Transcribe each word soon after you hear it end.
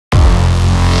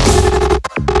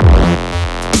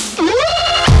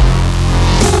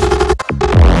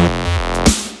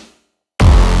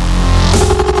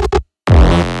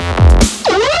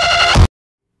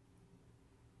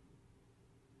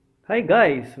Hi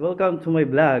guys, welcome to my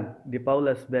blog, The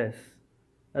Paula's Best.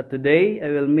 Today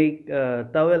I will make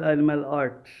towel animal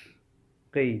art.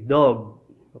 Okay, dog.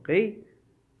 Okay,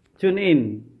 tune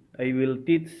in. I will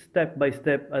teach step by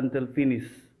step until finish.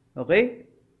 Okay?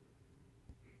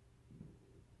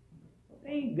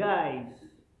 Okay guys,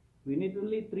 we need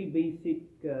only three basic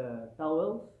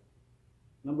towels.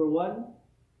 Number one,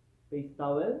 face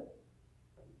towel.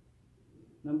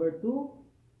 Number two,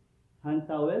 hand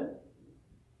towel.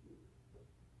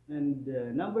 And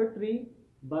number three,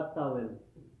 butt towel.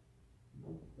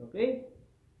 Okay?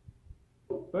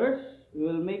 First, we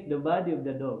will make the body of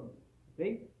the dog.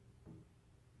 Okay?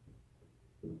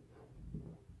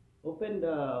 Open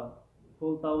the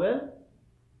full towel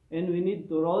and we need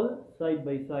to roll side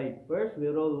by side. First, we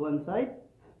roll one side.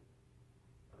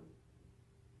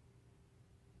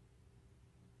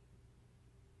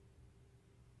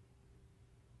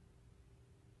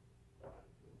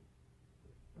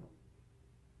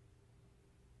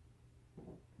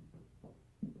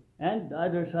 And the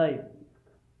other side.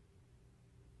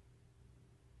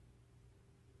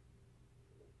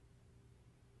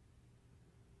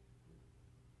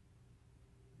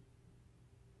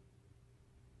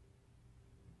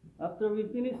 After we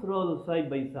finish roll side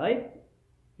by side,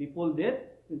 we fold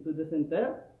it into the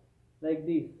center like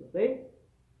this, okay?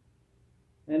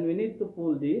 And we need to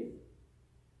pull this.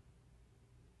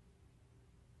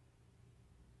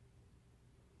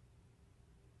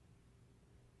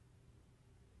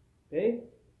 Okay?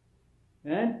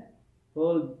 And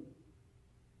hold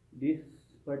this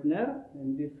partner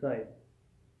and this side.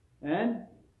 And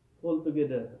fold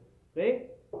together.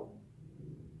 Okay?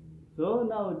 So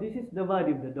now this is the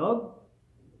body of the dog.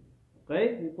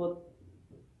 Okay? We put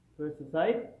first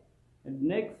aside. And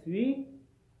next we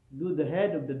do the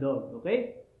head of the dog.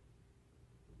 Okay?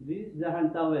 This is the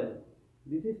hand towel.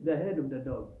 This is the head of the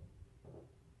dog.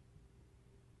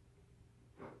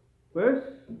 First,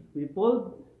 we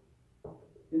fold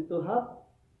into half.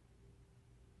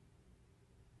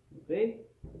 Okay?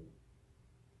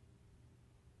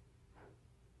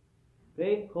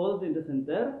 Okay, hold in the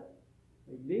center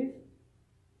like this.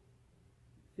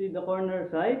 See the corner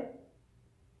side.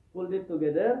 Fold it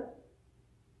together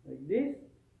like this.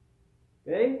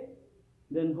 Okay?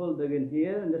 Then hold again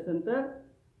here in the center.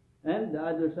 And the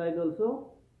other side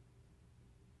also.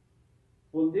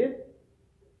 Fold it.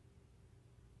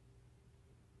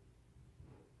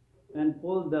 And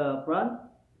fold the front.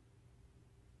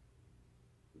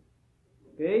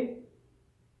 Okay?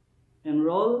 And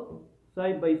roll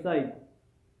side by side.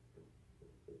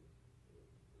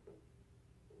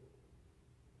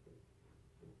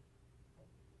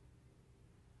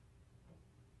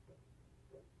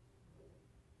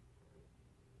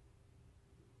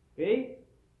 Okay?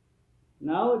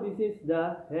 Now this is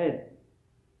the head.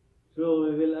 So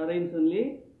we will arrange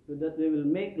only so that we will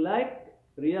make like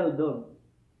real dog.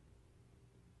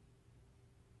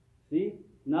 See?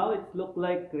 Now it's look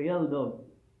like real dog.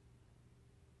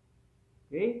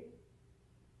 Okay?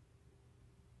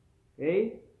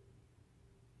 Okay?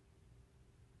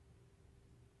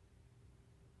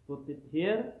 Put it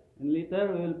here and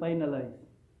later we will finalize.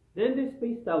 Then this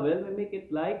face towel we make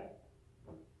it like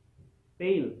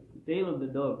tail of the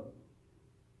dog.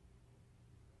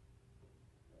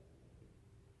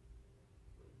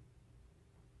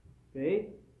 Okay?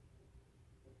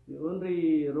 You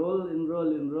only roll and roll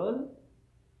and roll.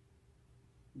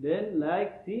 Then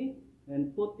like see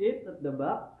and put it at the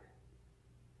back.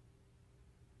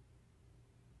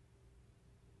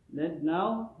 Then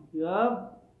now you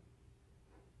have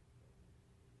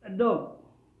a dog.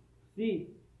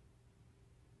 See?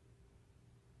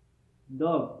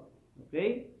 Dog.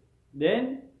 Okay?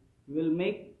 Then we will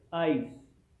make eyes.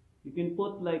 You can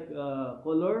put like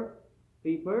color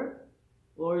paper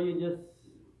or you just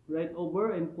write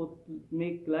over and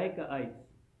make like a eyes.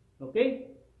 Okay?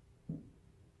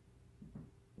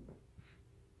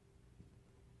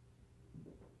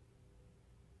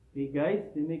 Okay guys,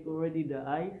 we make already the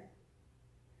eyes.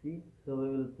 See? So we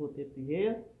will put it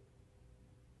here.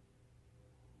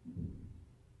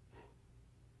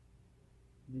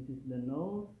 This is the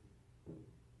nose.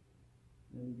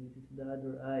 And this is the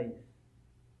other eyes.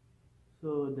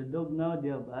 So the dog now they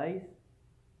have eyes.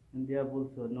 And they have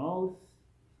also nose.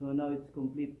 So now it's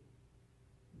complete.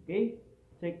 Okay?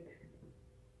 Check.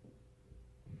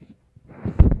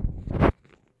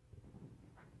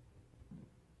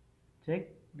 Check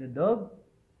the dog.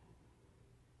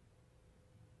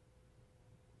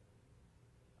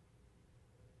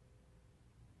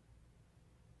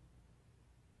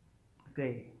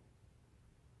 Okay.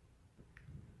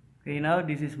 Okay, now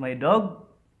this is my dog.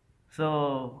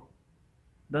 So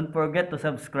Don't forget to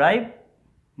subscribe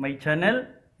my channel.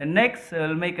 And next, I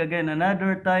will make again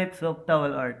another types of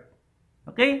towel art.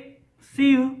 Okay?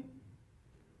 See you!